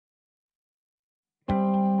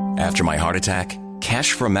After my heart attack,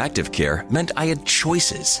 cash from Active Care meant I had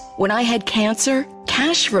choices. When I had cancer,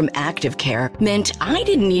 cash from Active Care meant I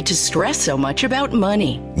didn't need to stress so much about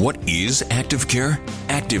money. What is Active Care?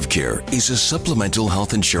 Active Care is a supplemental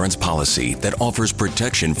health insurance policy that offers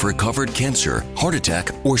protection for covered cancer, heart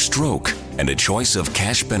attack, or stroke, and a choice of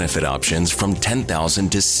cash benefit options from $10,000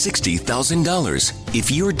 to $60,000. If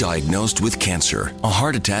you're diagnosed with cancer, a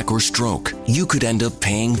heart attack, or stroke, you could end up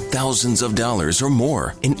paying thousands of dollars or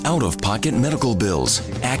more in out-of-pocket medical bills.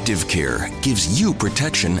 Active Care gives you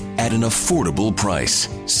protection at an affordable price.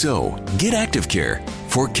 So, get Active Care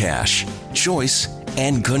for cash, choice,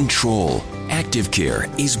 and control. Active Care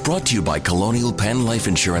is brought to you by Colonial Penn Life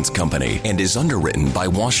Insurance Company and is underwritten by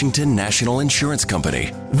Washington National Insurance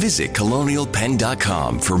Company. Visit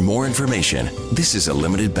colonialpenn.com for more information. This is a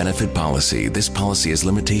limited benefit policy. This policy has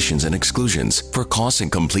limitations and exclusions. For costs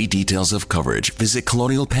and complete details of coverage, visit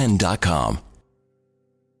colonialpenn.com.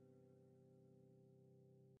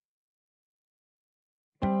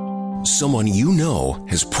 Someone you know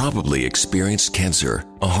has probably experienced cancer,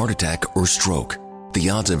 a heart attack, or stroke. The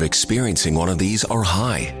odds of experiencing one of these are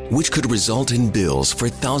high, which could result in bills for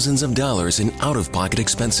thousands of dollars in out-of-pocket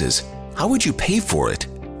expenses. How would you pay for it?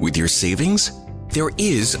 With your savings? There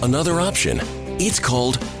is another option. It's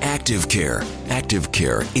called Active Care. Active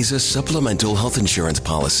Care is a supplemental health insurance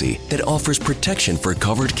policy that offers protection for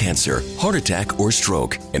covered cancer, heart attack, or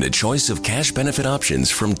stroke, and a choice of cash benefit options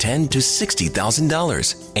from $10,000 to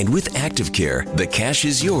 $60,000. And with Active Care, the cash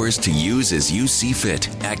is yours to use as you see fit.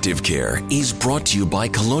 Active Care is brought to you by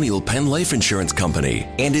Colonial Penn Life Insurance Company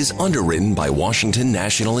and is underwritten by Washington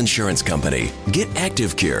National Insurance Company. Get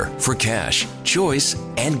Active Care for cash, choice,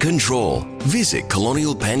 and control. Visit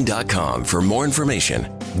colonialpenn.com for more information.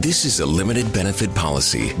 This is a limited benefit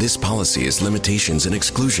policy. This policy has limitations and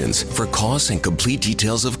exclusions. For costs and complete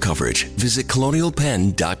details of coverage, visit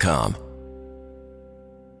colonialpenn.com.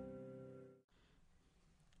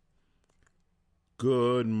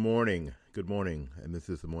 Good morning. Good morning. And this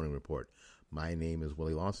is the Morning Report. My name is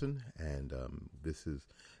Willie Lawson, and this is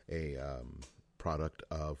a product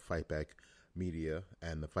of Fight Back Media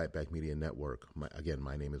and the Fight Back Media Network.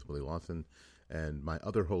 My name is Willie Lawson, and my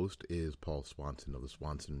other host is Paul Swanson of the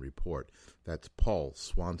Swanson Report. That's Paul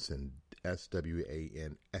Swanson,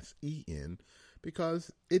 Swansen,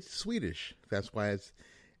 because it's Swedish. That's why it's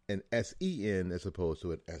an S-E-N as opposed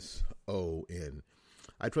to an S-O-N.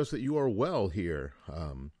 I trust that you are well here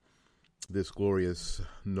this glorious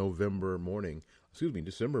December morning.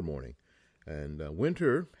 And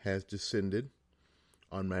winter has descended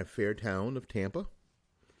on my fair town of Tampa.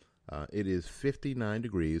 It is 59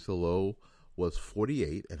 degrees. The low was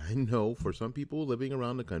 48. And I know for some people living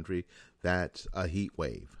around the country, that's a heat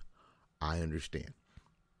wave. I understand.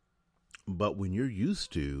 But when you're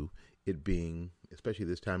used to it being, especially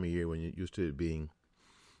this time of year, when you're used to it being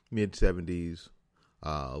mid-70s,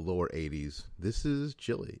 lower 80s, this is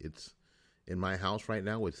chilly. It's in my house right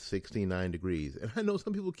now, it's 69 degrees. And I know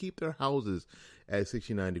some people keep their houses at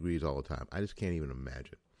 69 degrees all the time. I just can't even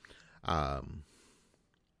imagine.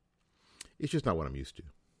 It's just not what I'm used to.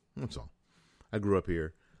 That's all. I grew up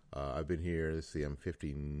here. I've been here, I'm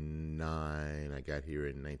 59. I got here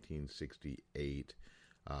in 1968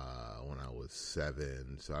 when I was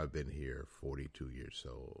 7. So I've been here 42 years.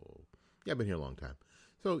 So, yeah, I've been here a long time.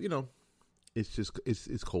 So, it's just,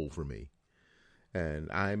 it's cold for me. And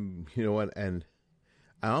and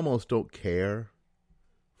I almost don't care,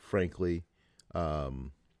 frankly,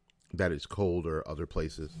 that it's colder other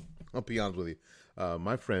places. I'll be honest with you.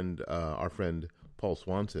 My friend, our friend Paul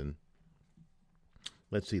Swanson.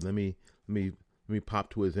 Let's see. Let me pop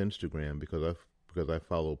to his Instagram because I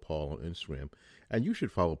follow Paul on Instagram, and you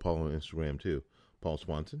should follow Paul on Instagram too. Paul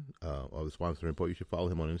Swanson of the Swanson Report. You should follow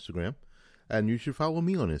him on Instagram, and you should follow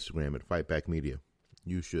me on Instagram at Fight Back Media.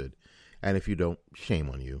 You should. And if you don't,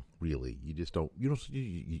 shame on you. Really, you just don't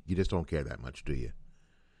care that much, do you?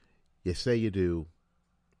 You say you do,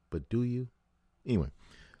 but do you? Anyway,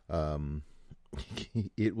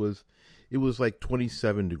 it was like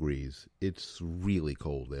 27 degrees. It's really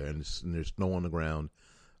cold there, and there's snow on the ground.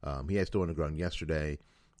 He had snow on the ground yesterday.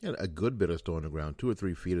 He had a good bit of snow on the ground, 2 or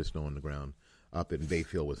 3 feet of snow on the ground up in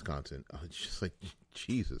Bayfield, Wisconsin. It's just like,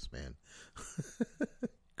 Jesus, man.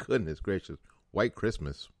 Goodness gracious. White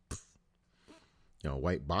Christmas.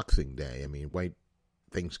 White Boxing Day. White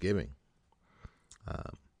Thanksgiving.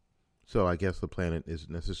 So I guess the planet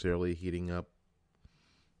isn't necessarily heating up.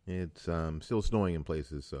 It's still snowing in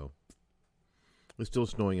places, so it's still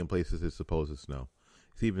snowing in places it's supposed to snow.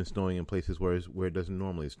 It's even snowing in places where it doesn't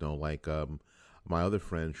normally snow. Like my other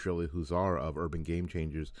friend Shirley Huzar of Urban Game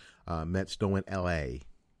Changers met snow in L.A.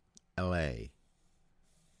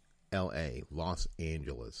 L.A., Los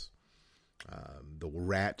Angeles. The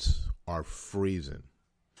rats are freezing.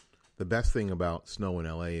 The best thing about snow in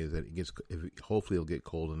L.A. is that hopefully it'll get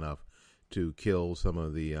cold enough to kill some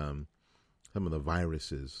of the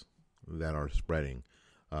viruses that are spreading.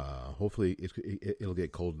 Hopefully it'll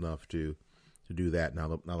get cold enough to do that. Now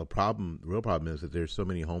the real problem is that there's so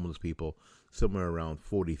many homeless people, somewhere around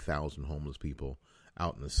 40,000 homeless people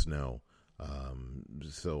out in the snow.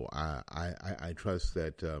 So I trust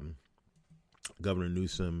that Governor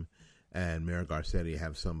Newsom and Mayor Garcetti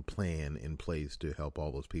have some plan in place to help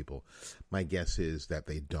all those people. My guess is that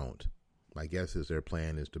they don't. My guess is their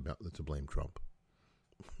plan is to blame Trump.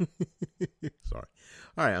 Sorry.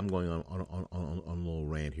 All right, I'm going on a little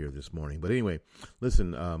rant here this morning. But anyway,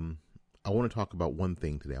 listen, I want to talk about one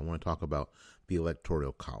thing today. I want to talk about the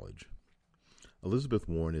Electoral College. Elizabeth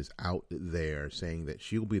Warren is out there saying that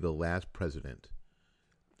she'll be the last president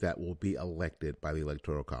that will be elected by the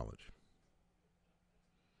Electoral College.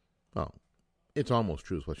 Well, it's almost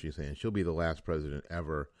true is what she's saying. She'll be the last president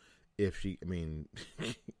ever. If she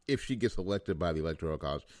gets elected by the Electoral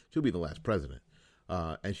College, she'll be the last president.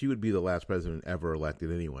 And she would be the last president ever elected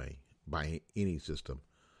anyway by any system.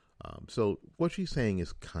 So what she's saying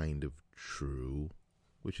is kind of true,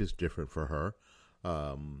 which is different for her.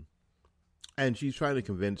 And she's trying to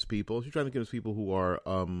convince people. She's trying to convince people who are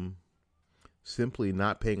simply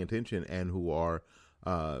not paying attention and who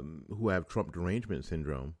have Trump derangement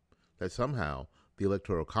syndrome that somehow the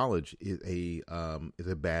Electoral College is a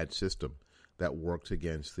bad system that works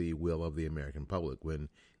against the will of the American public, when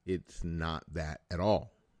it's not that at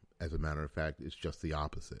all. As a matter of fact, it's just the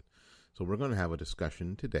opposite. So we're going to have a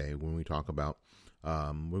discussion today when we talk about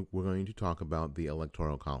we're going to talk about the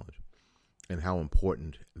Electoral College and how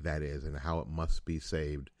important that is and how it must be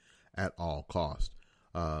saved at all costs.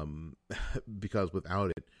 Because without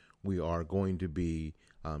it, we are going to be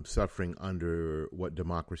suffering under what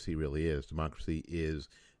democracy really is. Democracy is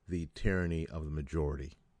the tyranny of the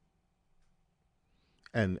majority.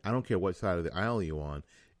 And I don't care what side of the aisle you're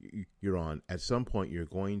on. At some point, you're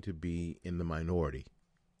going to be in the minority.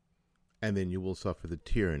 And then you will suffer the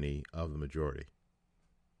tyranny of the majority.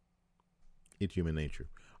 It's human nature.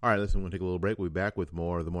 All right, listen, we're going to take a little break. We'll be back with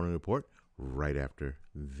more of the Morning Report right after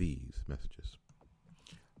these messages.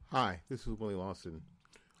 Hi, this is Willie Lawson.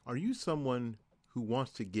 Are you someone who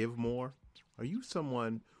wants to give more? Are you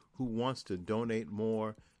someone who wants to donate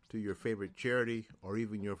more to your favorite charity or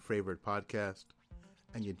even your favorite podcast,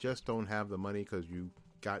 and you just don't have the money because you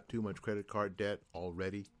got too much credit card debt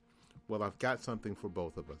already? Well, I've got something for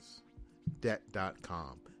both of us.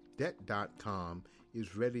 Debt.com. Debt.com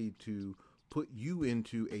is ready to put you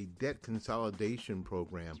into a debt consolidation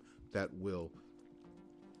program that will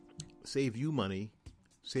save you money,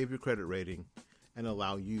 save your credit rating, and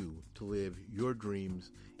allow you to live your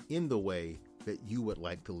dreams in the way that you would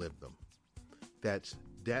like to live them. That's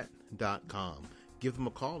Debt.com. Give them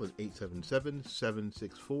a call at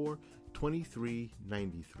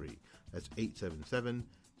 877-764-2393. That's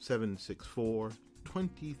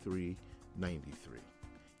 877-764-2393.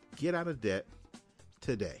 Get out of debt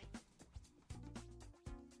today.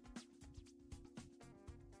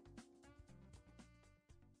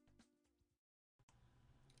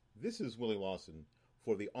 This is Willie Lawson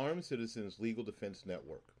for the Armed Citizens Legal Defense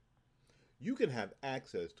Network. You can have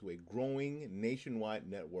access to a growing nationwide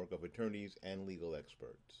network of attorneys and legal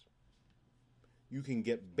experts. You can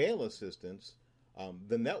get bail assistance.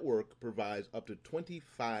 The network provides up to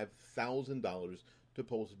 $25,000 to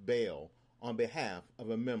post bail on behalf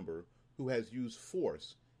of a member who has used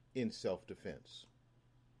force in self-defense.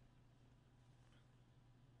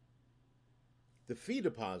 The fee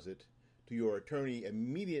deposit to your attorney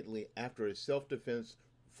immediately after a self-defense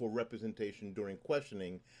for representation during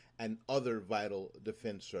questioning and other vital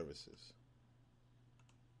defense services.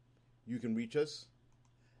 You can reach us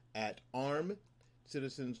at Armed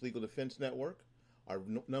Citizens Legal Defense Network. Our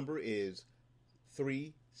number is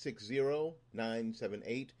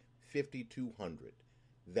 360-978-5200.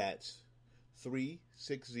 That's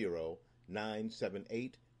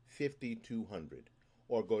 360-978-5200.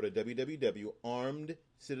 Or go to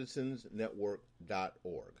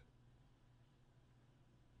www.armedcitizensnetwork.org.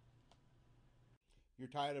 You're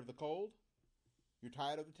tired of the cold? You're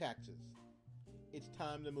tired of the taxes? It's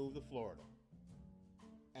time to move to Florida.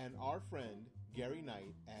 And our friend Gary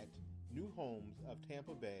Knight at New Homes of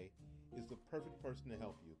Tampa Bay is the perfect person to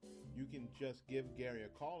help you. You can just give Gary a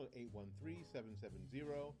call at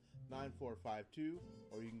 813-770-9452,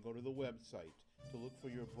 or you can go to the website to look for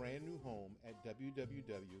your brand new home at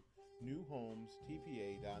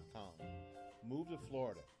www.newhomestpa.com. Move to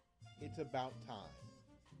Florida. It's about time.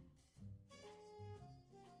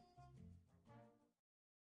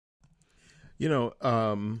 You know,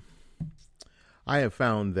 I have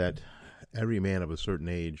found that every man of a certain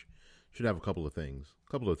age should have a couple of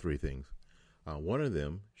three things. One of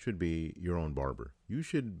them should be your own barber. You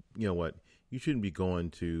should, you know what, you shouldn't be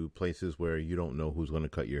going to places where you don't know who's going to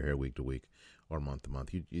cut your hair week to week or month to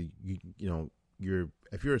month. If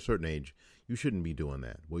you're a certain age, you shouldn't be doing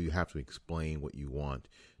that. Well, you have to explain what you want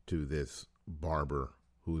to this barber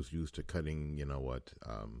who's used to cutting,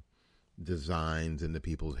 designs into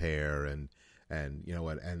people's hair and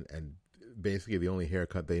basically the only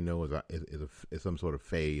haircut they know is some sort of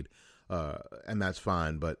fade, and that's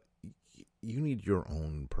fine. But you need your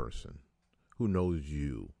own person who knows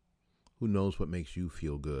you, who knows what makes you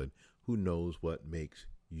feel good, who knows what makes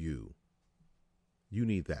you. You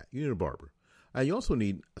need that. You need a barber. You also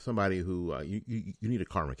need somebody who you need a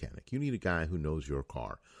car mechanic. You need a guy who knows your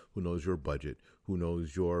car, who knows your budget, who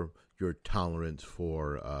knows your tolerance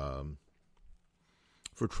for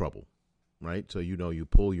trouble, right? So you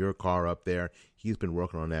pull your car up there. He's been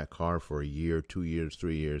working on that car for a year, 2 years,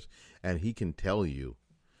 3 years, and he can tell you.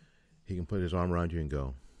 He can put his arm around you and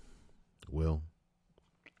go, "Will,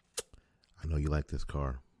 I know you like this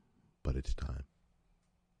car, but it's time."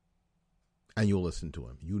 And you'll listen to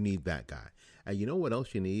him. You need that guy. And you know what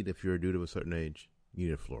else you need if you're a dude of a certain age? You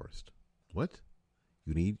need a florist. What?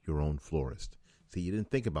 You need your own florist. See, you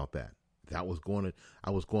didn't think about that. I was going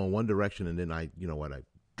one direction, and then I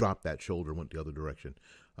dropped that shoulder and went the other direction.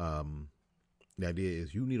 The idea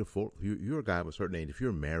is you need you're a guy of a certain age. If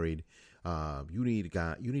you're married, you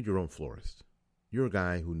need your own florist. You're a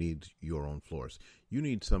guy who needs your own florist. You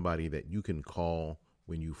need somebody that you can call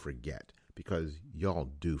when you forget, because y'all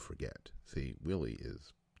do forget. See, Willie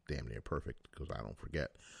is damn near perfect because I don't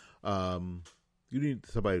forget. You need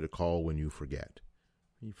somebody to call when you forget.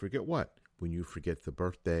 You forget what? When you forget the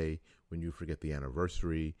birthday, when you forget the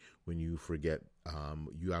anniversary, when you forget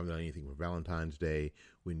you haven't done anything for Valentine's Day,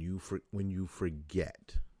 when you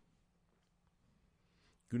forget.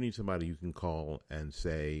 You need somebody you can call and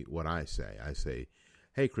say what I say. I say,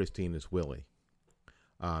 "Hey, Christine, it's Willie.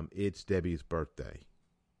 It's Debbie's birthday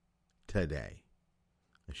today."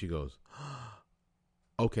 And she goes,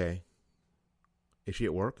 "Okay. Is she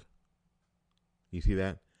at work?" You see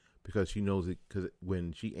that? Because she knows it. Because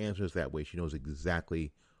when she answers that way, she knows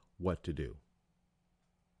exactly what to do,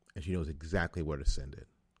 and she knows exactly where to send it.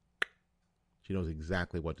 She knows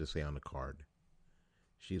exactly what to say on the card.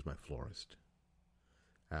 She's my florist.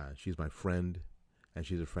 She's my friend, and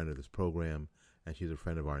she's a friend of this program, and she's a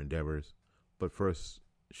friend of our endeavors. But first,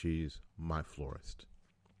 she's my florist.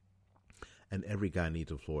 And every guy needs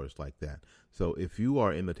a florist like that. So if you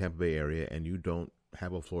are in the Tampa Bay area and you don't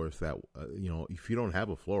have a florist if you don't have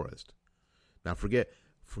a florist, now forget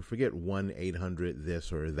 1-800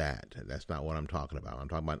 this or that. That's not what I'm talking about.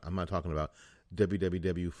 I'm not talking about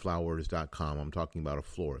www.flowers.com. I'm talking about a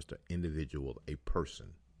florist, an individual, a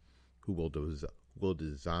person who will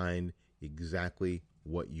design exactly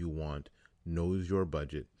what you want, knows your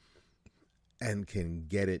budget, and can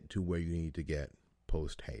get it to where you need to get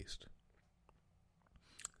post haste.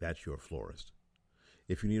 That's your florist.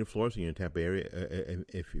 If you need a florist in the Tampa area,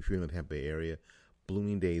 if you're in the Tampa Bay area,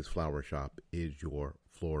 Blooming Days Flower Shop is your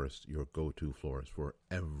florist, your go-to florist for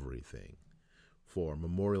everything. For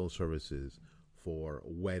memorial services, for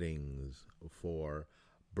weddings, for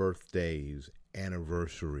birthdays,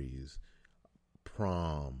 anniversaries,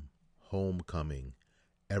 prom, homecoming,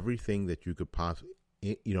 everything that you could possibly,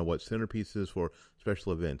 centerpieces for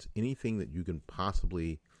special events, anything that you can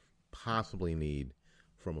possibly need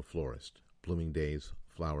from a florist. Blooming Days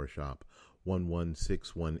Flower Shop,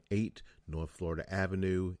 11618 North Florida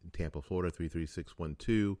Avenue, Tampa, Florida,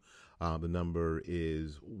 33612. The number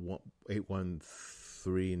is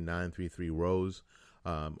 813-933-ROSE.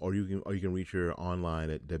 Or you can reach her online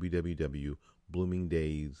at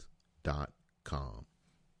www.bloomingdays.com.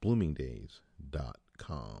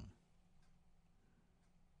 Bloomingdays.com.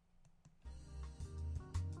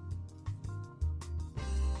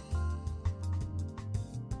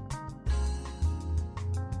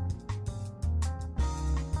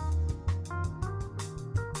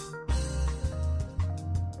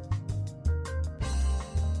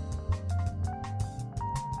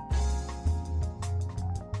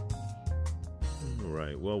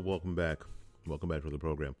 Well, welcome back. Welcome back to the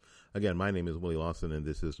program. Again, my name is Willie Lawson, and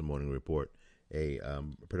this is the Morning Report, a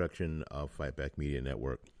production of Fight Back Media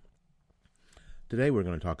Network. Today, we're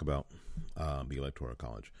going to talk about the Electoral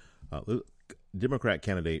College. Democrat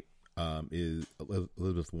candidate is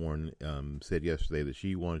Elizabeth Warren said yesterday that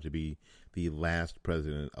she wanted to be the last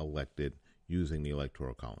president elected using the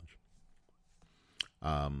Electoral College.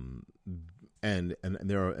 and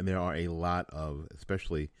there are a lot of,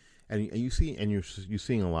 especially, and you're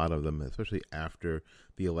seeing a lot of them, especially after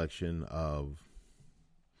the election of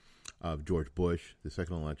George Bush, the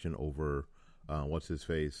second election over what's his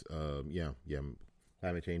face,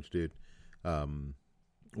 climate change dude,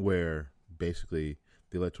 where basically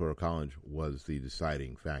the Electoral College was the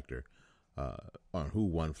deciding factor on who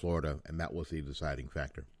won Florida, and that was the deciding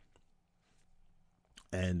factor.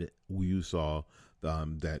 And you saw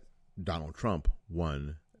that Donald Trump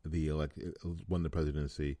won the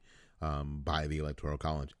presidency by the Electoral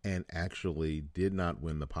College, and actually did not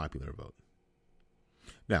win the popular vote.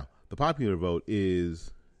 Now, the popular vote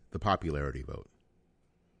is the popularity vote.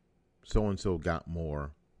 So-and-so got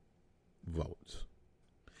more votes.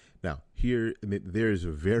 Now, here, there's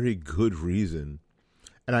a very good reason,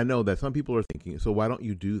 and I know that some people are thinking, so why don't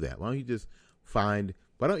you do that? Why don't you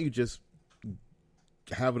just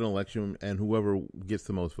have an election and whoever gets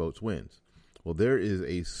the most votes wins? Well, there is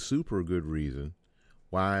a super good reason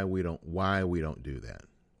why we don't do that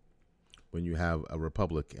when you have a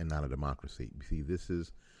republic and not a democracy. You see, this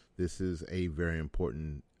is a very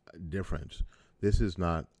important difference. This is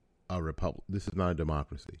not a republic. This is not a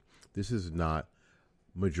democracy. This is not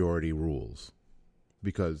majority rules,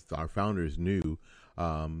 because our founders knew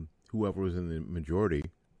whoever was in the majority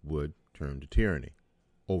would turn to tyranny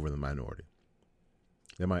over the minority.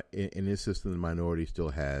 In this system, the minority still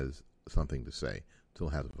has something to say, still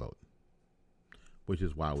has a vote, which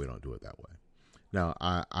is why we don't do it that way. Now,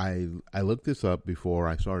 I looked this up before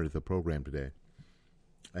I started the program today,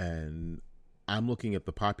 and I'm looking at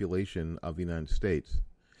the population of the United States.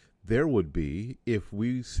 There would be, if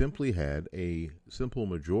we simply had a simple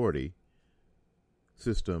majority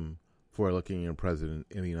system for electing a president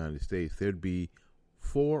in the United States, there'd be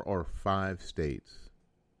 4 or 5 states.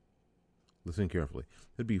 Listen carefully.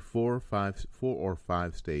 There'd be 4 or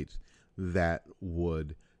 5 states that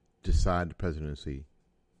would decide the presidency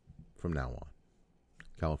from now on.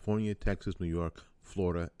 California, Texas, New York,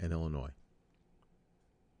 Florida, and Illinois.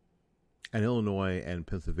 And Illinois and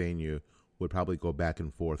Pennsylvania would probably go back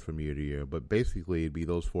and forth from year to year, but basically it'd be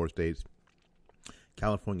those 4 states: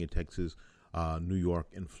 California, Texas, New York,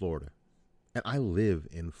 and Florida. And I live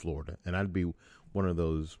in Florida, and I'd be one of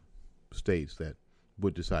those states that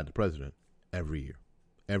would decide the president every year,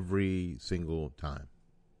 every single time.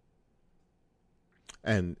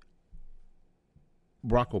 And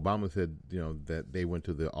Barack Obama said, that they went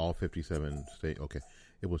to the all 57 states. Okay,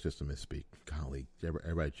 it was just a misspeak. Golly,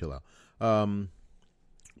 everybody chill out.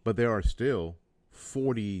 But there are still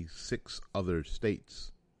 46 other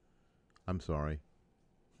states. I'm sorry.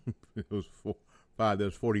 It was 5.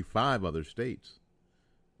 There's 45 other states.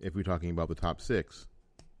 If we're talking about the top 6,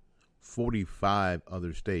 45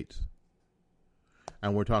 other states.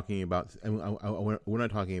 And we're talking about, and we're not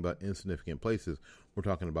talking about insignificant places. We're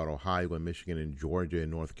talking about Ohio and Michigan and Georgia and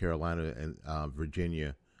North Carolina and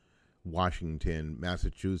Virginia, Washington,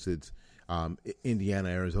 Massachusetts, Indiana,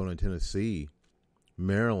 Arizona, Tennessee,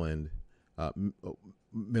 Maryland,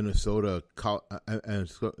 Minnesota, and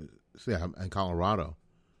Colorado,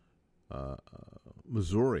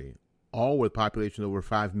 Missouri, all with population over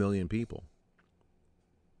 5 million people.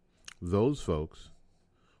 Those folks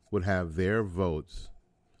would have their votes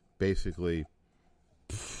basically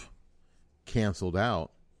canceled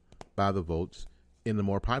out by the votes in the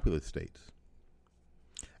more populous states.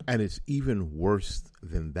 And it's even worse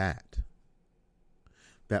than that.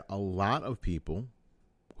 That a lot of people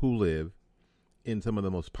who live in some of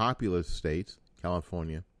the most populous states,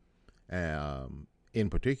 California in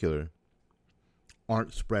particular,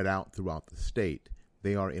 aren't spread out throughout the state.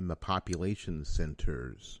 They are in the population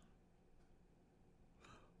centers.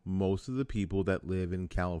 Most of the people that live in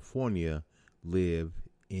California live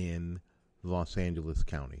in Los Angeles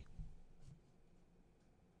County.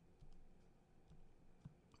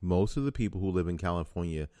 Most of the people who live in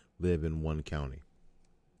California live in one county.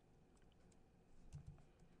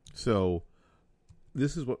 So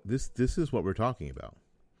this is what we're talking about.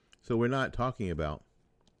 So we're not talking about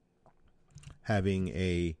having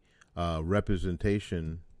a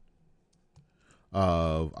representation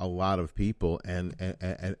of a lot of people and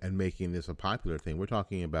making this a popular thing. We're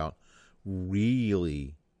talking about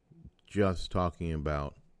really just talking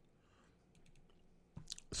about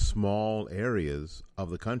small areas of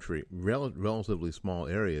the country, relatively small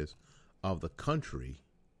areas of the country,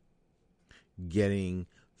 getting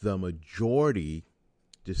the majority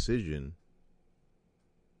decision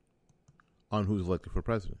on who's elected for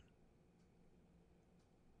president.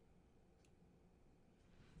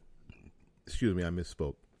 Excuse me, I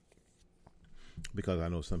misspoke. because I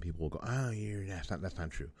know some people will go, yeah, that's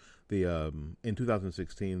not true. The in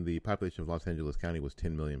 2016, the population of Los Angeles County was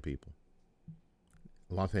 10 million people.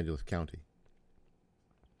 Los Angeles County.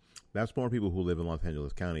 That's more people who live in Los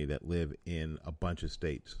Angeles County that live in a bunch of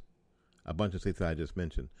states. A bunch of states that I just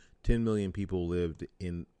mentioned. 10 million people lived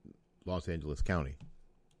in Los Angeles County.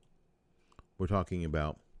 We're talking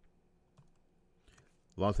about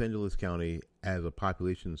Los Angeles County as a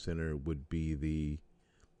population center would be the,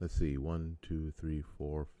 let's see, 1, 2, 3,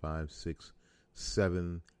 4, 5, 6,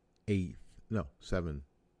 7, 8. No, 7.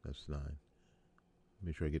 That's 9.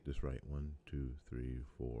 Make sure I get this right. 1, 2, 3,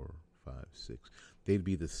 4, 5, 6. They'd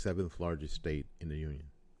be the 7th largest state in the union.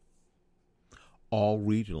 All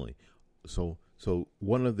regionally. So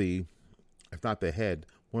one of the, if not the head,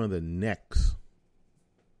 one of the necks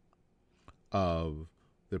of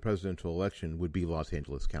the presidential election would be Los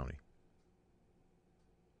Angeles County.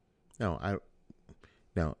 Now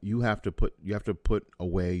you have to put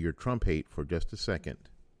away your Trump hate for just a second.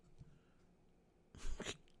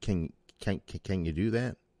 Can you do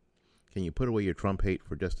that? Can you put away your Trump hate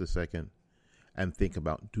for just a second and think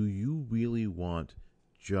about, do you really want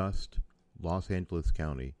just Los Angeles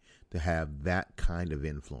County to have that kind of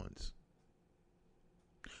influence?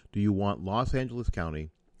 Do you want Los Angeles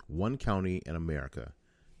County, one county in America,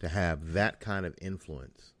 to have that kind of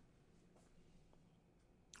influence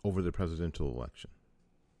over the presidential election?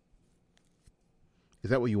 Is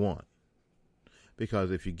that what you want?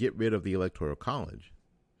 Because if you get rid of the Electoral College,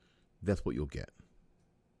 that's what you'll get.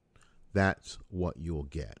 That's what you'll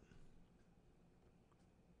get.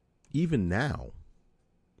 Even now,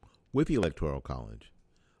 with the Electoral College,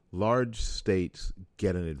 large states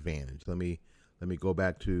get an advantage. Let me go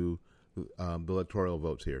back to the electoral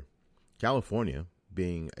votes here. California,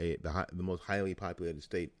 being the most highly populated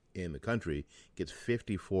state in the country, gets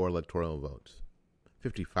 55 electoral votes.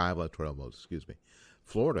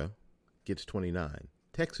 Florida gets 29.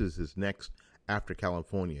 Texas is next after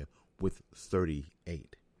California with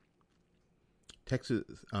 38. Texas,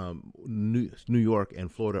 New York,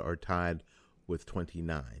 and Florida are tied with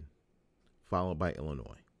 29, followed by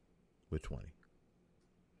Illinois with 20.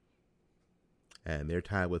 And they're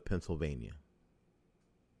tied with Pennsylvania.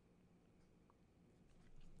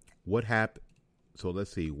 What happened? So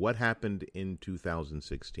let's see. What happened in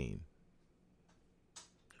 2016?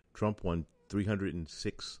 Trump won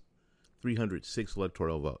 306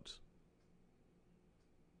 electoral votes.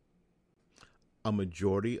 A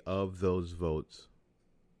majority of those votes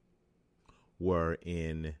were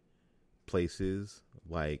in places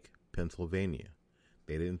like Pennsylvania.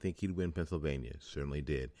 They didn't think he'd win Pennsylvania. Certainly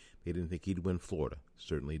did. They didn't think he'd win Florida.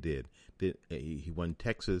 Certainly did. He won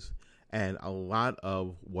Texas, and a lot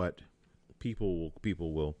of what people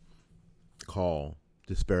will call,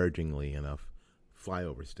 disparagingly enough,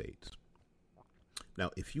 flyover states. Now,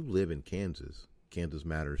 if you live in Kansas, Kansas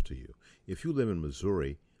matters to you. If you live in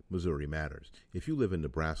Missouri, Missouri matters. If you live in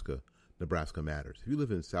Nebraska, Nebraska matters. If you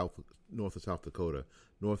live in North and South Dakota,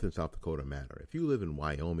 North and South Dakota matter. If you live in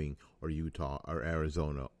Wyoming or Utah or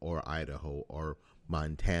Arizona or Idaho or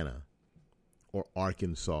Montana or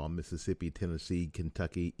Arkansas, Mississippi, Tennessee,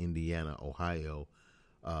 Kentucky, Indiana, Ohio,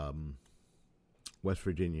 West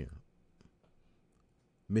Virginia,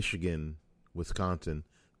 Michigan, Wisconsin,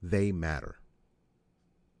 they matter.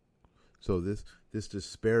 So this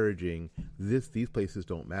disparaging, these places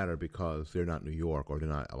don't matter because they're not New York or they're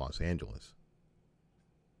not Los Angeles.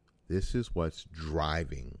 This is what's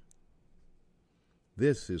driving.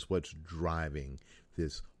 This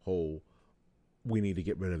whole, we need to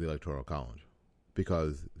get rid of the Electoral College.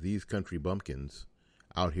 Because these country bumpkins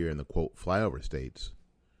out here in the, quote, flyover states,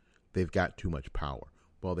 they've got too much power.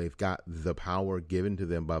 Well, they've got the power given to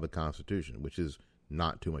them by the Constitution, which is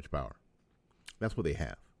not too much power. That's what they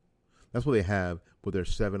have. That's what they have with their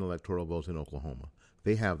 7 electoral votes in Oklahoma.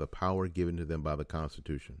 They have the power given to them by the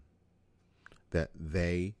Constitution that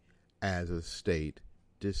they, as a state,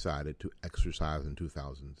 decided to exercise in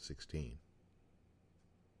 2016.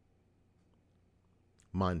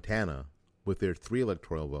 Montana, with their 3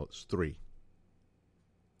 electoral votes, 3,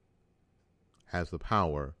 has the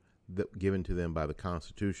power given to them by the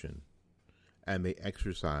Constitution, and they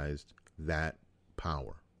exercised that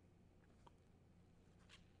power.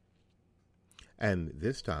 And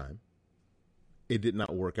this time, it did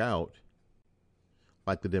not work out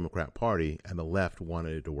like the Democrat Party and the left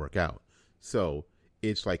wanted it to work out. So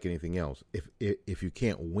it's like anything else. If you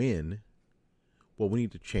can't win, well, we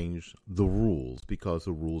need to change the rules because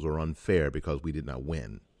the rules are unfair because we did not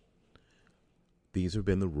win. These have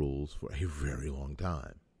been the rules for a very long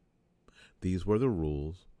time. These were the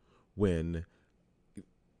rules when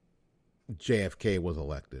JFK was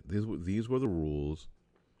elected. These were the rules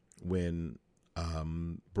when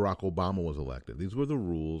Barack Obama was elected. These were the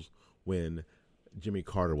rules when Jimmy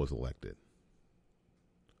Carter was elected.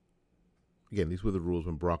 Again, these were the rules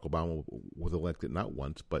when Barack Obama was elected not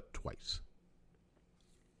once, but twice.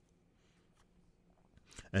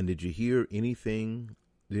 And did you hear anything?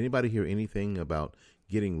 Did anybody hear anything about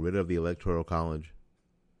getting rid of the Electoral College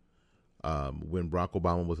when Barack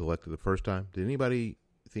Obama was elected the first time? Did anybody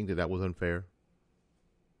think that was unfair?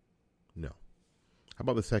 No. How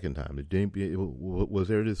about the second time? Was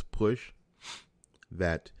there this push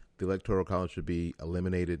that the Electoral College should be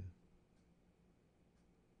eliminated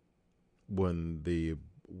when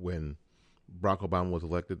Barack Obama was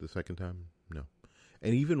elected the second time? No.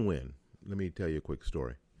 And even when, let me tell you a quick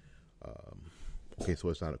story. Okay, so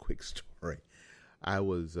it's not a quick story. I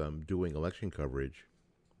was doing election coverage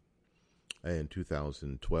in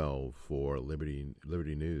 2012 for Liberty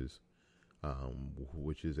News,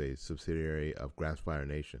 which is a subsidiary of Grassfire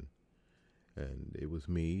Nation. And it was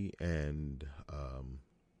me and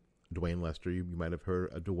Dwayne Lester. You might have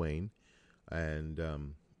heard of Dwayne.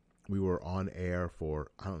 And we were on air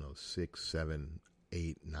for, 6, 7,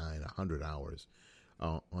 8, 9, 100 hours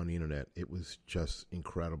on the internet. It was just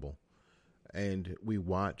incredible. And we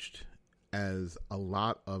watched as a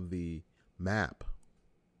lot of the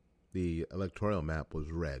electoral map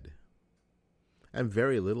was red. And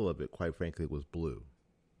very little of it, quite frankly, was blue.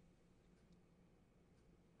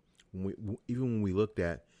 Even when we looked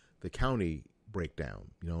at the county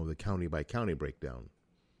breakdown, the county by county breakdown,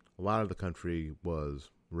 a lot of the country was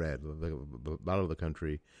red. A lot of the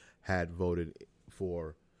country had voted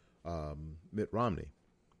for Mitt Romney.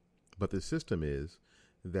 But the system is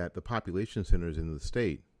that the population centers in the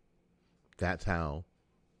state, that's how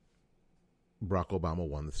Barack Obama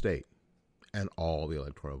won the state and all the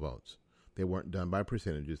electoral votes. They weren't done by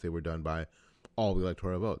percentages. They were done by all the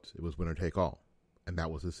electoral votes. It was winner take all. And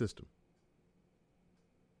that was the system.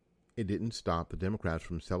 It didn't stop the Democrats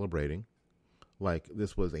from celebrating like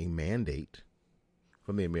this was a mandate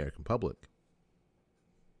from the American public,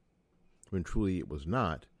 when truly it was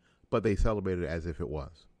not, but they celebrated as if it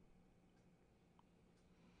was.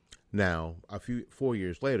 Now, 4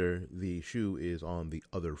 years later, the shoe is on the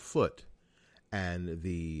other foot, and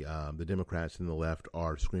the Democrats and the left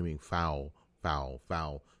are screaming foul, foul,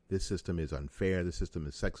 foul. This system is unfair. This system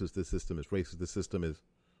is sexist. This system is racist. This system is,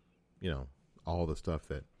 all the stuff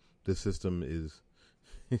that this system is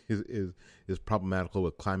problematical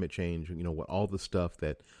with climate change. What all the stuff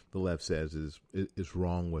that the left says is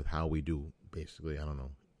wrong with how we do basically,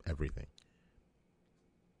 everything.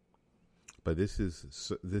 But this is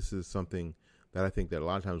something that I think that a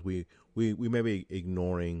lot of times we may be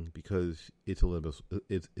ignoring because it's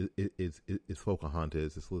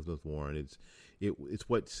Pocahontas, it's Elizabeth Warren, it's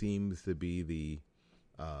what seems to be the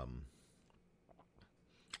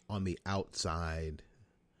on the outside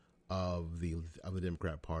of the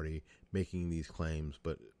Democrat Party making these claims.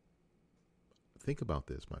 But think about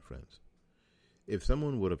this, my friends. If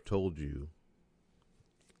someone would have told you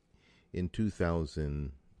in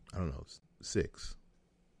 2006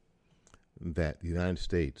 that the United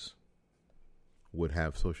States would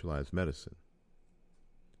have socialized medicine,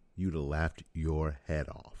 you'd have laughed your head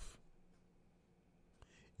off.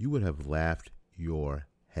 You would have laughed your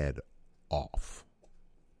head off.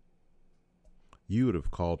 You would have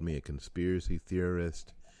called me a conspiracy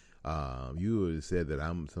theorist. You would have said that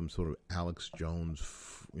I'm some sort of Alex Jones,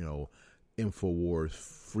 InfoWars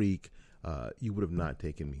freak. You would have not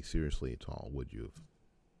taken me seriously at all, would you have?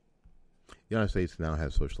 The United States now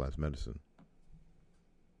has socialized medicine.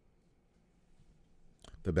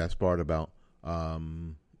 The best part about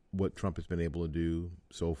what Trump has been able to do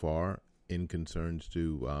so far in concerns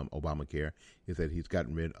to Obamacare is that he's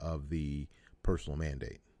gotten rid of the personal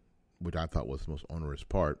mandate, which I thought was the most onerous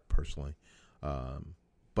part, personally.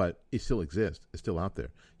 But it still exists. It's still out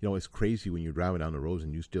there. It's crazy when you're driving down the roads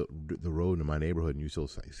and the road in my neighborhood, and you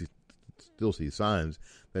still see signs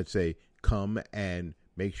that say, come and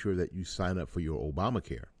make sure that you sign up for your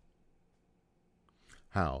Obamacare.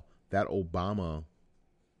 How? That Obama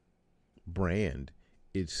brand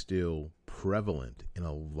is still prevalent in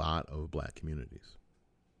a lot of black communities.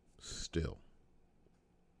 Still.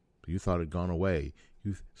 You thought it had gone away.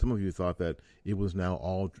 Some of you thought that it was now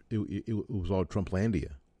all it was all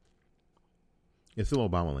Trumplandia. It's still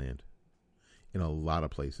Obama land. In a lot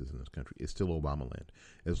of places in this country, it's still Obama land.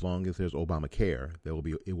 As long as there's Obamacare, it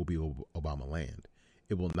will be Obama land.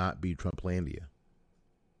 It will not be Trumplandia.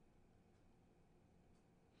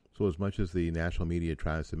 So as much as the national media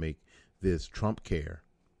tries to make this Trump care,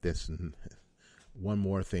 this one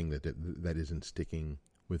more thing that isn't sticking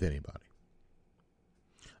with anybody.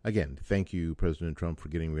 again, thank you, President Trump, for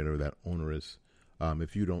getting rid of that onerous.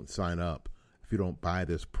 If you don't sign up, if you don't buy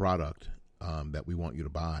this product that we want you to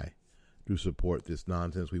buy to support this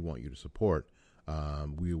nonsense we want you to support,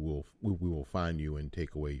 we will find you and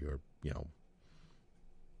take away your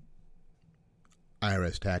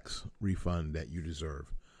IRS tax refund that you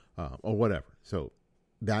deserve, or whatever. So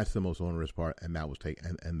that's the most onerous part, and that was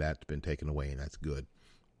and that's been taken away, and that's good.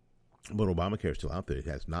 But Obamacare is still out there. It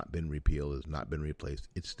has not been repealed. It has not been replaced.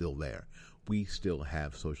 It's still there. We still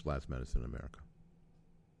have socialized medicine in America.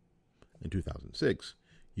 In 2006,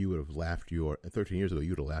 you would have laughed 13 years ago,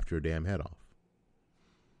 you would have laughed your damn head off.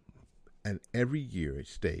 And every year it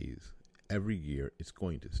stays. Every year it's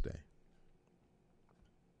going to stay.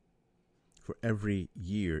 For every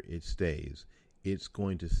year it stays, it's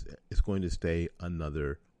going to stay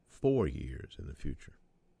another 4 years in the future.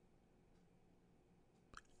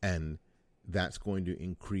 And that's going to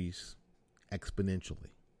increase exponentially.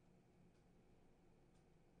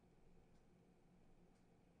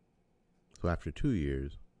 So after 2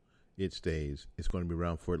 years, it stays. It's going to be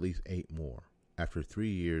around for at least 8 more. After 3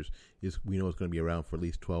 years, we know it's going to be around for at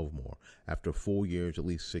least 12 more. After 4 years, at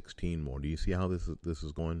least 16 more. Do you see how this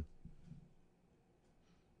is going?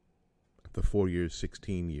 After 4 years,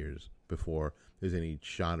 16 years before there's any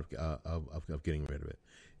shot of getting rid of it.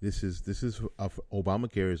 This is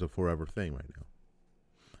Obamacare is a forever thing right now.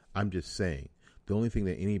 I'm just saying the only thing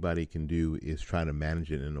that anybody can do is try to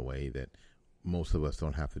manage it in a way that most of us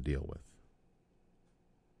don't have to deal with.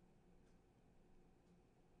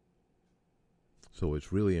 So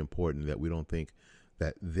it's really important that we don't think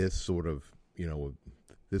that this sort of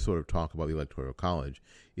talk about the Electoral College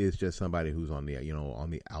is just somebody who's on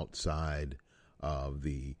the outside of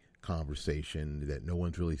the conversation, that no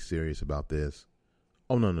one's really serious about this.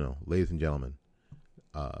 Oh, no. Ladies and gentlemen,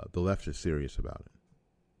 the left is serious about it.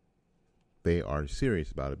 They are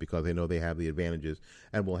serious about it because they know they have the advantages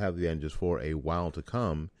and will have the advantages for a while to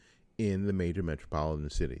come in the major metropolitan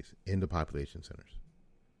cities, in the population centers.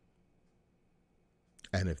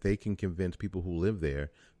 And if they can convince people who live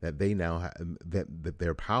there that they now that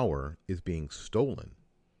their power is being stolen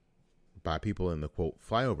by people in the quote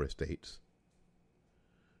flyover states,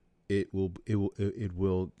 it will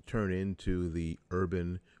turn into the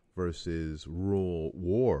urban versus rural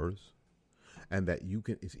wars, and that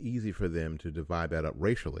it's easy for them to divide that up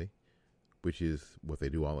racially, which is what they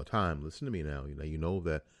do all the time. Listen to me now. You know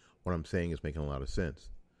that what I'm saying is making a lot of sense.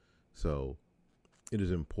 So it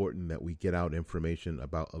is important that we get out information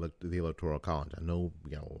about the Electoral College. I know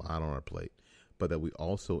we got a lot on our plate, but that we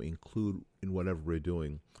also include in whatever we're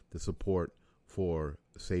doing the support for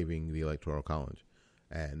saving the Electoral College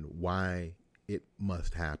and why it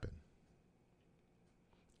must happen.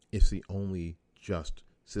 It's the only just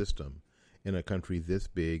system in a country this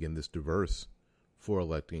big and this diverse for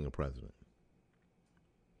electing a president.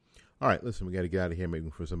 All right, listen, we got to get out of here, maybe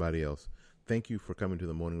for somebody else. Thank you for coming to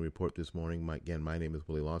the Morning Report this morning. My name is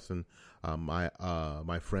Willie Lawson. My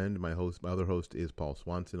other host is Paul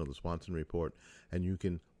Swanson of the Swanson Report, and you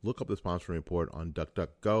can look up the Swanson Report on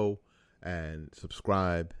DuckDuckGo and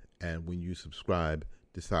subscribe. And when you subscribe,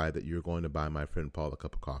 decide that you're going to buy my friend Paul a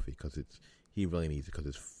cup of coffee because he really needs it because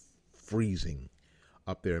it's freezing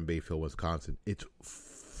up there in Bayfield, Wisconsin. It's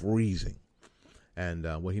freezing, and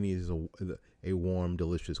what he needs is a warm,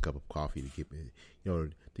 delicious cup of coffee to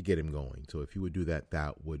get him going. So if you would do that,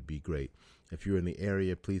 that would be great. If you're in the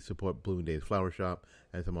area, please support Blooming Days Flower Shop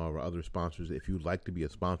and some of our other sponsors. If you'd like to be a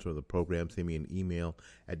sponsor of the program, send me an email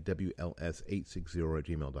at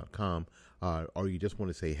wls860@gmail.com. Or you just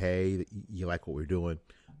want to say, hey, you like what we're doing,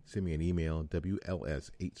 send me an email,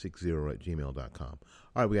 wls860@gmail.com.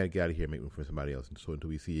 All right, we got to get out of here, make room for somebody else. And so until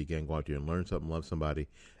we see you again, go out there and learn something, love somebody.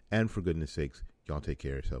 And for goodness sakes, y'all take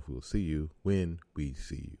care of yourself. We will see you when we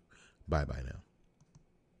see you. Bye-bye now.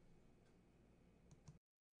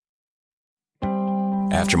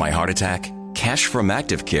 After my heart attack, cash from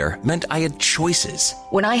ActiveCare meant I had choices.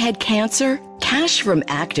 When I had cancer, cash from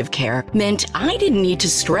ActiveCare meant I didn't need to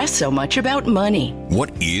stress so much about money.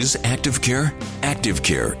 What is ActiveCare?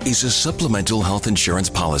 ActiveCare is a supplemental health insurance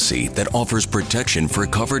policy that offers protection for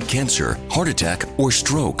covered cancer, heart attack, or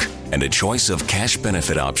stroke, and a choice of cash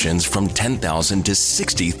benefit options from $10,000 to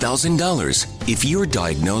 $60,000. If you're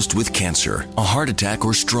diagnosed with cancer, a heart attack,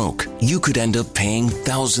 or stroke, you could end up paying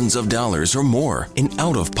thousands of dollars or more in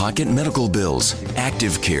out-of-pocket medical bills.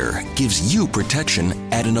 ActiveCare gives you protection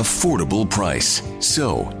at an affordable price.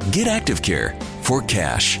 So, get ActiveCare for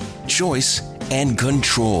cash, choice, and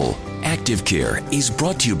control. Active Care is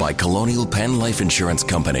brought to you by Colonial Penn Life Insurance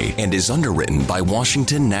Company and is underwritten by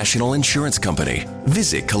Washington National Insurance Company.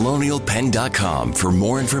 Visit colonialpenn.com for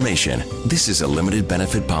more information. This is a limited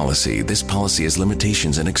benefit policy. This policy has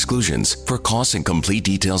limitations and exclusions. For costs and complete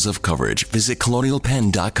details of coverage, visit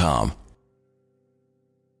colonialpenn.com.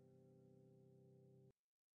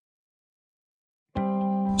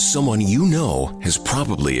 Someone you know has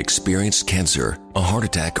probably experienced cancer, a heart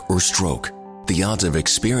attack, or stroke. The odds of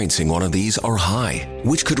experiencing one of these are high,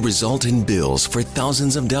 which could result in bills for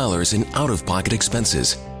thousands of dollars in out-of-pocket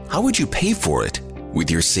expenses. How would you pay for it? With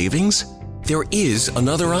your savings? There is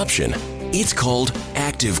another option. It's called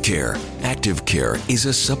Active Care. Active Care is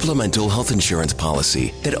a supplemental health insurance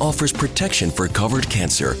policy that offers protection for covered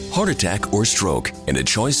cancer, heart attack, or stroke, and a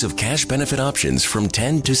choice of cash benefit options from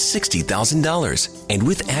 $10,000 to $60,000. And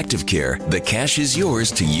with Active Care, the cash is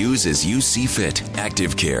yours to use as you see fit.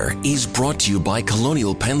 Active Care is brought to you by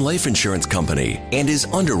Colonial Penn Life Insurance Company and is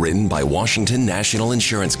underwritten by Washington National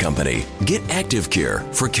Insurance Company. Get Active Care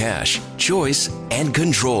for cash, choice, and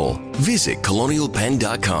control. Visit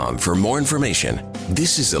colonialpenn.com for more information.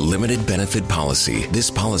 This is a limited benefit policy. This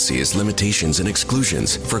policy has limitations and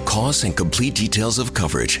exclusions. For costs and complete details of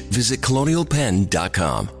coverage, visit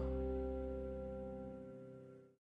colonialpenn.com.